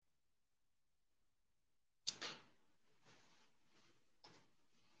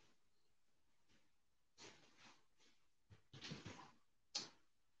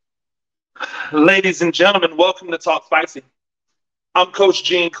Ladies and gentlemen, welcome to Talk Spicy. I'm Coach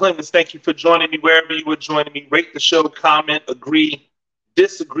Gene Clemens. Thank you for joining me wherever you were joining me. Rate the show, comment, agree,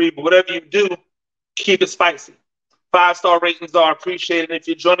 disagree, but whatever you do, keep it spicy. 5-star ratings are appreciated. If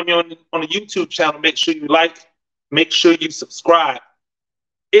you're joining me on the YouTube channel, make sure you like, make sure you subscribe.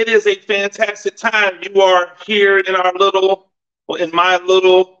 It is a fantastic time. You are here in our little, in my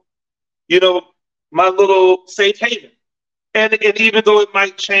little, my little safe haven. And even though it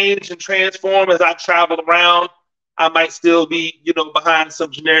might change and transform as I travel around, I might still be, behind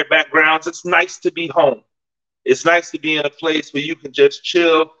some generic backgrounds. It's nice to be home. It's nice to be in a place where you can just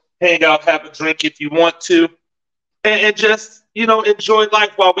chill, hang out, have a drink if you want to, and just, enjoy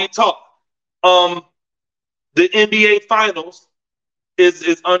life while we talk. The NBA Finals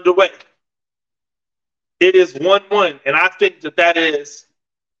is underway. It is 1-1, and I think that is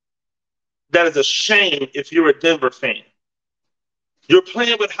a shame if you're a Denver fan. You're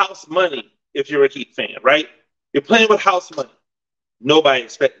playing with house money if you're a Heat fan, right? You're playing with house money. Nobody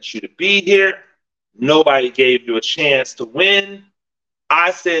expected you to be here. Nobody gave you a chance to win.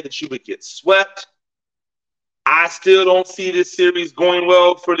 I said that you would get swept. I still don't see this series going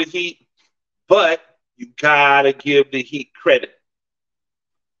well for the Heat, but you gotta give the Heat credit.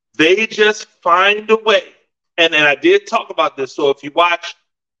 They just find a way. And I did talk about this, so if you watch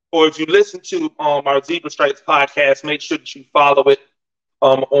or if you listen to our Zebra Stripes podcast, make sure that you follow it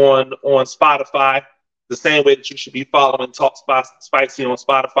on Spotify, the same way that you should be following Talk Spicy on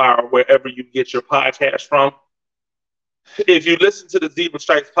Spotify or wherever you get your podcast from. If you listen to the Zebra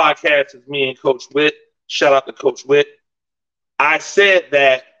Stripes podcast, it's me and Coach Witt. Shout out to Coach Witt. I said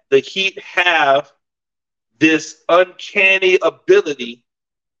that the Heat have this uncanny ability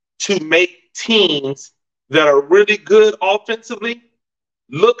to make teams that are really good offensively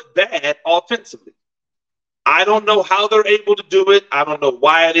look bad offensively. I don't know how they're able to do it. I don't know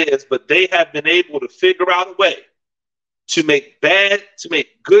why it is, but they have been able to figure out a way to make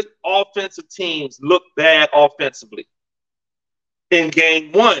good offensive teams look bad offensively. In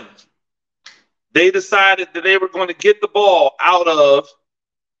game 1, they decided that they were going to get the ball out of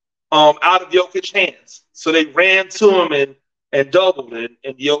Jokic's hands. So they ran to him and doubled it.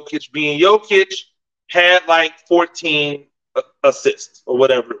 And Jokic, being Jokic, had like 14 assists or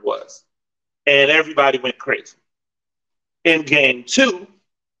whatever it was. And everybody went crazy. In game 2,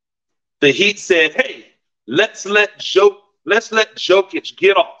 the Heat said, hey, let's let Jokic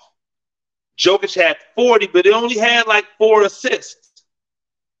get off. Jokic had 40, but he only had like 4 assists.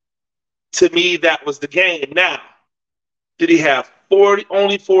 To me, that was the game. Now, did he have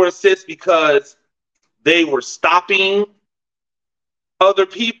only 4 assists because they were stopping other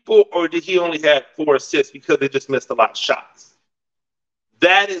people, or did he only have 4 assists because they just missed a lot of shots?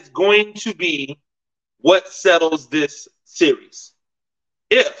 That is going to be what settles this series.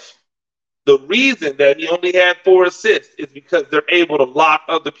 If the reason that he only had 4 assists is because they're able to lock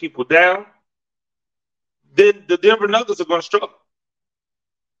other people down, then the Denver Nuggets are going to struggle.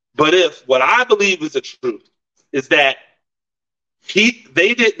 But if what I believe is the truth is that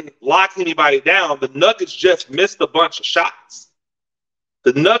they didn't lock anybody down, the Nuggets just missed a bunch of shots.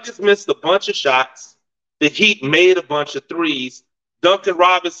 The Nuggets missed a bunch of shots. The Heat made a bunch of threes. Duncan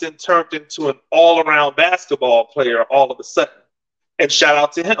Robinson turned into an all-around basketball player all of a sudden. And shout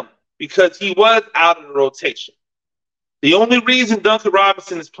out to him because he was out of the rotation. The only reason Duncan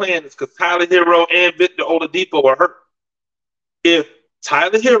Robinson is playing is because Tyler Hero and Victor Oladipo are hurt. If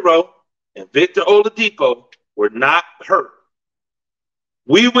Tyler Hero and Victor Oladipo were not hurt,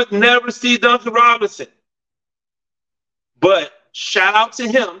 we would never see Duncan Robinson. But shout out to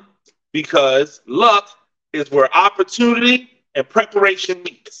him because luck is where opportunity and preparation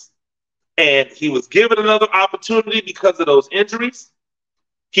meets. And he was given another opportunity because of those injuries.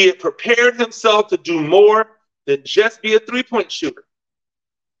 He had prepared himself to do more than just be a three-point shooter.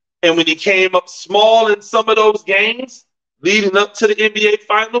 And when he came up small in some of those games leading up to the NBA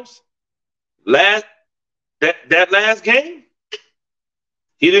Finals, that last game,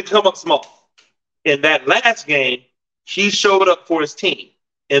 he didn't come up small. In that last game, he showed up for his team.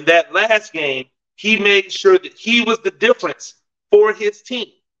 In that last game, he made sure that he was the difference for his team.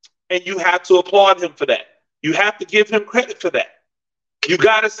 And you have to applaud him for that. You have to give him credit for that. You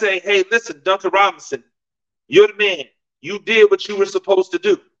got to say, hey, listen, Duncan Robinson, you're the man. You did what you were supposed to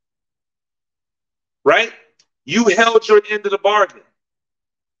do. Right? You held your end of the bargain.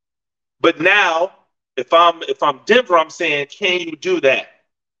 But now, if I'm Denver, I'm saying, can you do that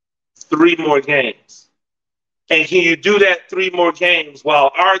 3 more games? And can you do that 3 more games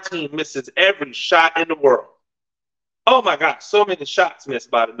while our team misses every shot in the world? Oh my gosh, so many shots missed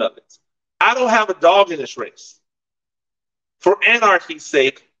by the Nuggets. I don't have a dog in this race. For anarchy's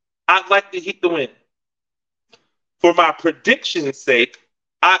sake, I'd like the Heat to win. For my prediction's sake,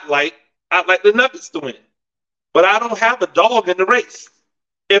 I'd like the Nuggets to win. But I don't have a dog in the race.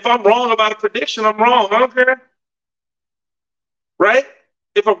 If I'm wrong about a prediction, I'm wrong. I don't care. Right?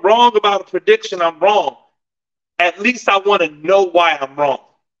 If I'm wrong about a prediction, I'm wrong. At least I want to know why I'm wrong.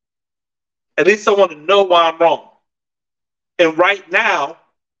 At least I want to know why I'm wrong. And right now,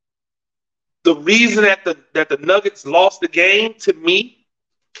 the reason that the Nuggets lost the game, to me,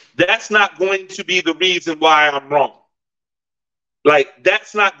 that's not going to be the reason why I'm wrong. Like,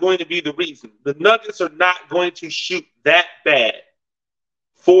 that's not going to be the reason. The Nuggets are not going to shoot that bad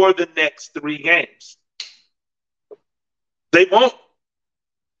for the next 3 games. They won't.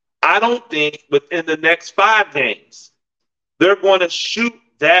 I don't think within the next 5 games, they're going to shoot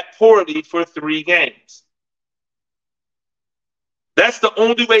that poorly for 3 games. That's the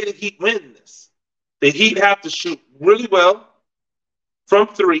only way the Heat win this. The Heat have to shoot really well from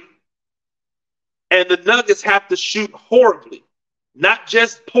 3, and the Nuggets have to shoot horribly, not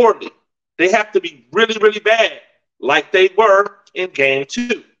just poorly. They have to be really, really bad, like they were in Game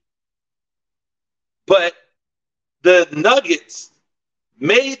 2. But the Nuggets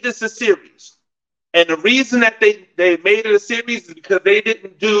made this a series. And the reason that they made it a series is because they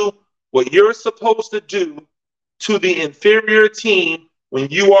didn't do what you're supposed to do to the inferior team when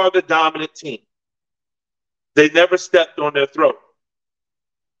you are the dominant team. They never stepped on their throat.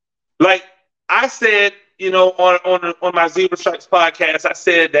 Like I said, on my Zebra Stripes podcast, I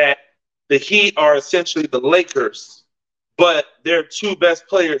said that the Heat are essentially the Lakers, but their 2 best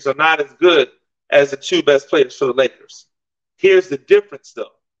players are not as good as the 2 best players for the Lakers. Here's the difference,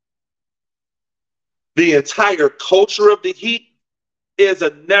 though. The entire culture of the Heat is a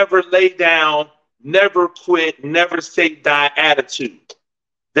never lay down, never quit, never say die attitude.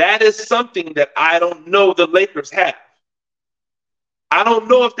 That is something that I don't know the Lakers have. I don't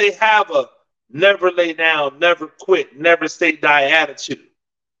know if they have a never lay down, never quit, never say die attitude.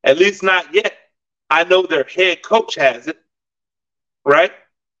 At least not yet. I know their head coach has it, right?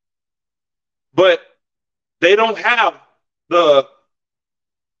 But they don't have the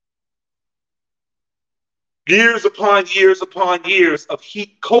years upon years of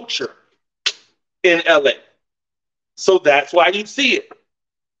Heat culture in LA. So that's why you see it.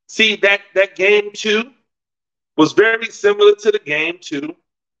 See, that Game 2 was very similar to the Game 2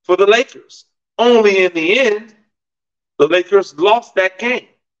 for the Lakers. Only in the end, the Lakers lost that game.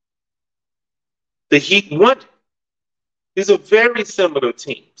 The Heat won it. These are very similar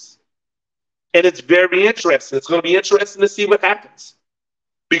teams. And it's very interesting. It's going to be interesting to see what happens.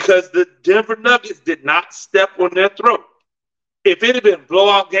 Because the Denver Nuggets did not step on their throat. If it had been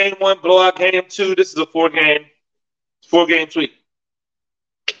blowout Game 1, blowout Game 2, this is a 4-game sweep.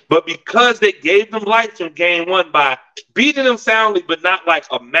 But because they gave them life in Game 1 by beating them soundly, but not like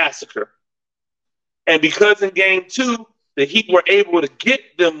a massacre. And because in Game 2, the Heat were able to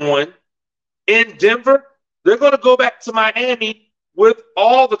get them one in Denver, they're going to go back to Miami with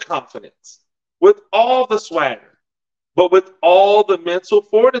all the confidence, with all the swagger, but with all the mental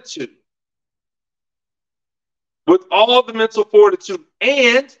fortitude. With all the mental fortitude,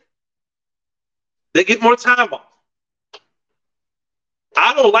 and they get more time off.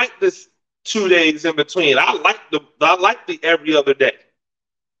 I don't like this 2 days in between. I like the every other day.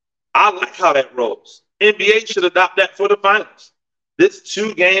 I like how that rolls. NBA should adopt that for the finals. This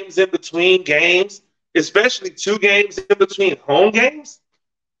 2 games in between games, especially 2 games in between home games,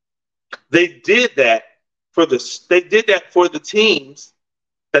 they did that for the teams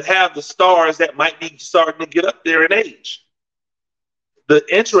that have the stars that might be starting to get up there in age. The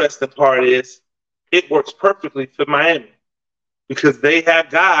interesting part is it works perfectly for Miami because they have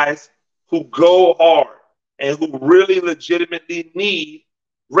guys who go hard and who really legitimately need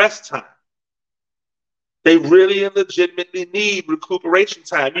rest time. They really and legitimately need recuperation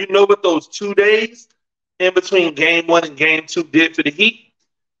time. You know what those 2 days in between Game 1 and Game 2 did for the Heat?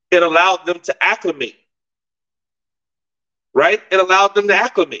 It allowed them to acclimate. Right? It allowed them to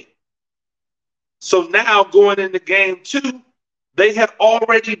acclimate. So now going into Game 2, they had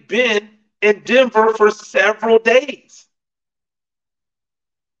already been in Denver for several days.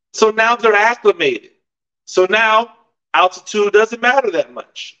 So now they're acclimated. So now altitude doesn't matter that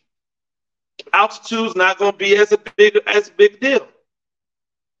much. Altitude's not going to be as big deal.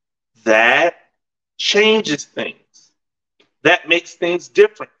 That changes things. That makes things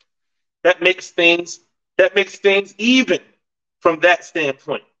different. That makes things even from that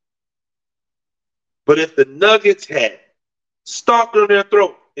standpoint. But if the Nuggets had stomped on their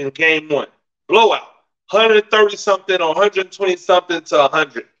throat in Game 1, blowout, 130-something or 120-something to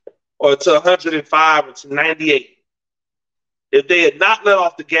 100, or to 105 or to 98, If they had not let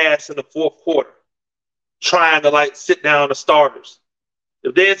off the gas in the fourth quarter, trying to like sit down the starters,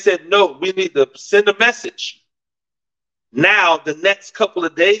 if they had said, no, we need to send a message. Now, the next couple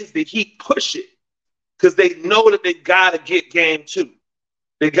of days, the Heat push it because they know that they got to get game 2.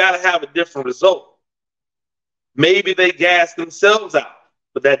 They got to have a different result. Maybe they gassed themselves out,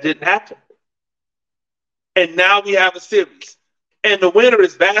 but that didn't happen. And now we have a series. And the winner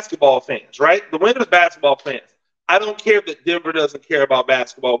is basketball fans, right? The winner is basketball fans. I don't care that Denver doesn't care about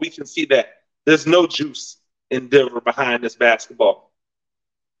basketball. We can see that. There's no juice in Denver behind this basketball.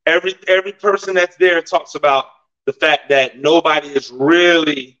 Every person that's there talks about the fact that nobody is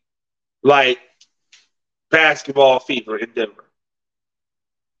really like basketball fever in Denver.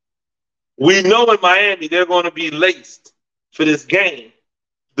 We know in Miami they're going to be laced for this game.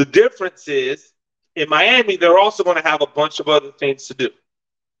 The difference is in Miami, they're also going to have a bunch of other things to do.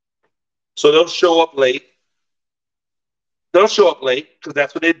 So they'll show up late. They'll show up late because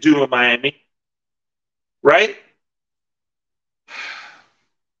that's what they do in Miami, right?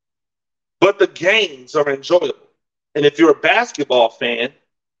 But the games are enjoyable. And if you're a basketball fan,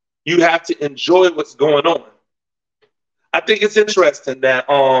 you have to enjoy what's going on. I think it's interesting that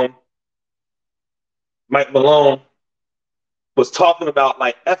Mike Malone was talking about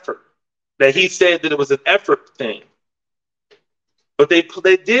like effort, that he said that it was an effort thing. But they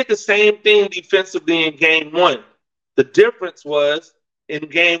did the same thing defensively in game 1. The difference was in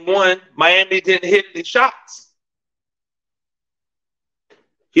game 1, Miami didn't hit any shots.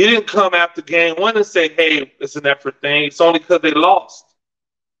 He didn't come after game 1 and say, hey, it's an effort thing. It's only because they lost.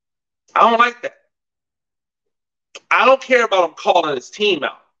 I don't like that. I don't care about him calling his team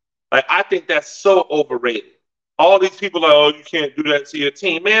out. Like, I think that's so overrated. All these people are, oh, you can't do that to your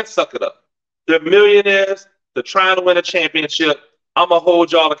team. Man, suck it up. They're millionaires. They're trying to win a championship. I'm going to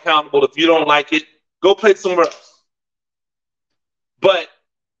hold y'all accountable. If you don't like it, go play somewhere else. But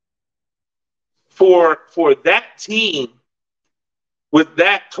for that team, with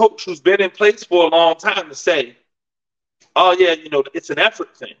that coach who's been in place for a long time to say, oh, yeah, you know, it's an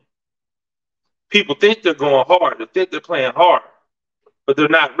effort thing. People think they're going hard. They think they're playing hard, but they're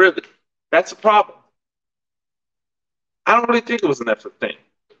not really. That's a problem. I don't really think it was an effort thing.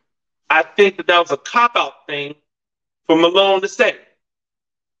 I think that was a cop-out thing for Malone to say.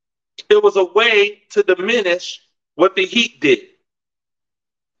 It was a way to diminish what the Heat did.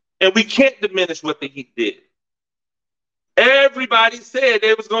 And we can't diminish what the Heat did. Everybody said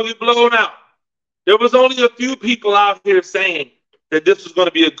they was going to be blown out. There was only a few people out here saying that this was going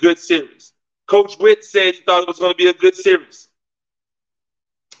to be a good series. Coach Witt said he thought it was going to be a good series.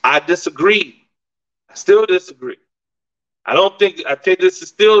 I disagree. I still disagree. I think this has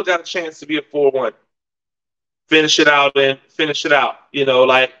still got a chance to be a 4-1. Finish it out. You know,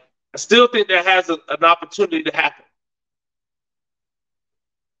 like, I still think that has an opportunity to happen.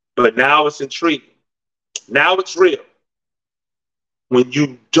 But now it's intriguing. Now it's real. When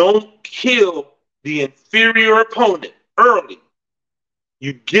you don't kill the inferior opponent early,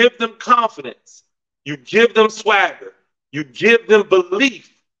 you give them confidence, you give them swagger, you give them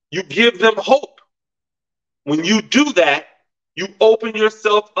belief, you give them hope. When you do that, you open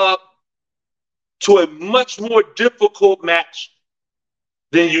yourself up to a much more difficult match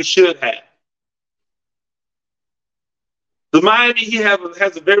than you should have. The Miami Heat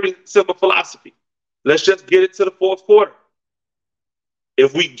has a very simple philosophy. Let's just get it to the fourth quarter.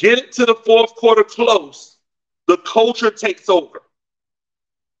 If we get it to the fourth quarter close, the culture takes over.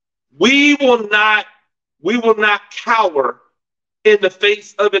 We will not cower in the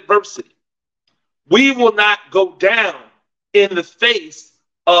face of adversity. We will not go down in the face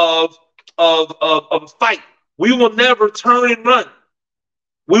of a fight. We will never turn and run.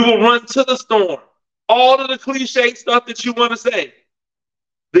 We will run to the storm. All of the cliche stuff that you want to say.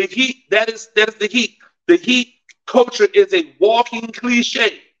 The Heat, that is the Heat. The Heat culture is a walking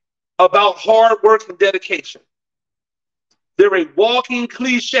cliche about hard work and dedication. They're a walking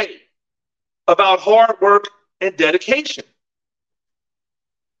cliche about hard work and dedication.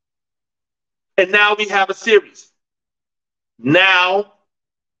 And now we have a series. Now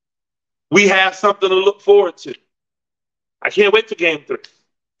we have something to look forward to. I can't wait for game 3.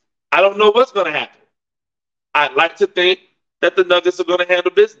 I don't know what's going to happen. I'd like to think that the Nuggets are going to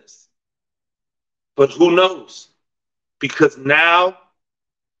handle business. But who knows? Because now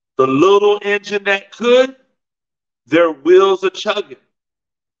the little engine that could, their wheels are chugging.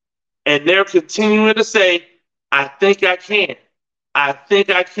 And they're continuing to say, I think I can. I think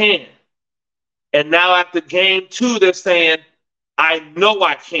I can. And now after game 2, they're saying, I know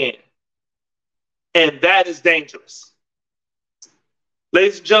I can. And that is dangerous.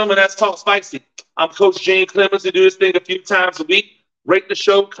 Ladies and gentlemen, that's Talk Spicy. I'm Coach Gene Clemens. We do this thing a few times a week. Rate the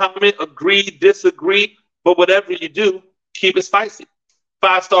show, comment, agree, disagree. But whatever you do, keep it spicy.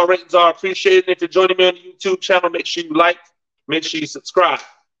 5-star ratings are appreciated. If you're joining me on the YouTube channel, make sure you like, make sure you subscribe.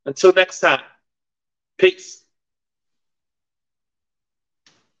 Until next time, peace.